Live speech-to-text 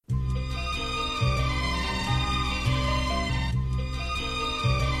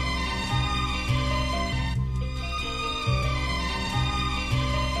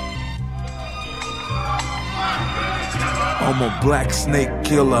I'm a black snake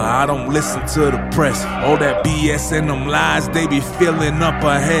killer, I don't listen to the press. All that BS and them lies, they be filling up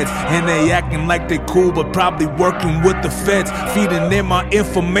our heads. And they acting like they cool, but probably working with the feds. Feeding them my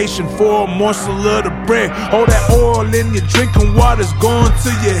information for a morsel of the bread. All that oil in your drinking water's going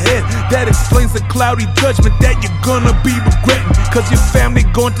to your head. That explains the cloudy judgment that you're gonna be regretting. Cause your family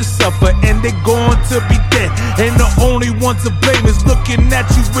going to suffer and they going to be dead. And the only one to blame is looking at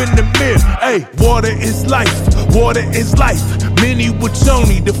you in the mirror. Hey, water is life, water is life. Many would show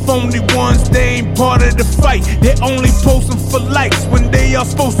me the phony ones, they ain't part of the fight. They only posting for likes when they are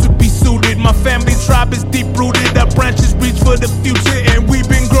supposed to be suited. My family tribe is deep rooted, our branches reach for the future. And we've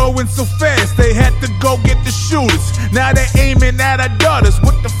been growing so fast, they had to go get the shooters. Now they aiming at our daughters,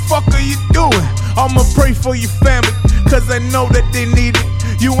 what the fuck are you doing? I'ma pray for your family, cause I know that they need it.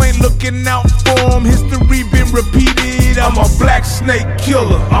 You ain't looking out for them, history been repeated. I'm a black snake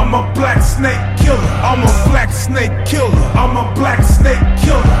killer, I'm a black snake killer, I'm a black snake killer, I'm a black snake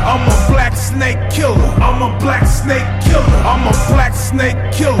killer, I'm a black snake killer, I'm a black snake killer, I'm a black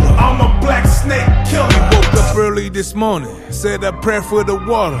snake killer, I'm a black snake killer. We woke up early this morning, said a prayer for the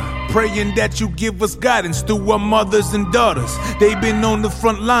water, praying that you give us guidance through our mothers and daughters. They've been on the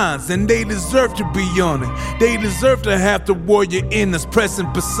front lines and they deserve to be on it. They deserve to have the warrior in us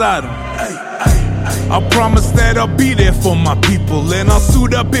present beside them. I promise that I'll be there for my people, and I'll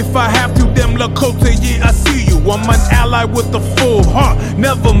suit up if I have to. Them Lakota, yeah, I see you. I'm an ally with a full heart,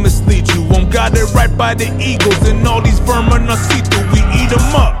 never mislead you. I'm guided right by the eagles, and all these vermin are see-through. We eat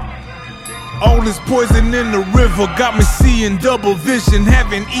them up. All this poison in the river got me seeing double vision.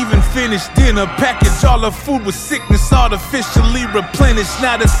 Haven't even finished dinner. Package all our food with sickness artificially replenished.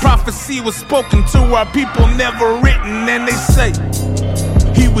 Now this prophecy was spoken to our people, never written. And they say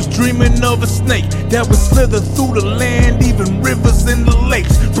he was dreaming of a snake that would slither through the land, even rivers and the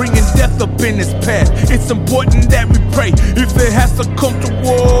lakes, bringing death up in his path. It's important that we pray. If it has to come to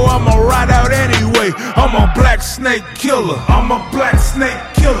war, I'ma ride out anyway. I'm a black snake killer, I'm a black snake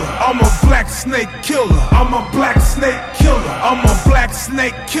killer, I'm a black snake killer, I'm a black snake killer, I'm a black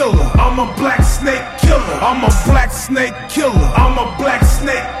snake killer, I'm a black snake killer, I'm a black snake killer, I'm a black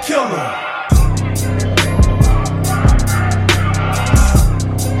snake killer.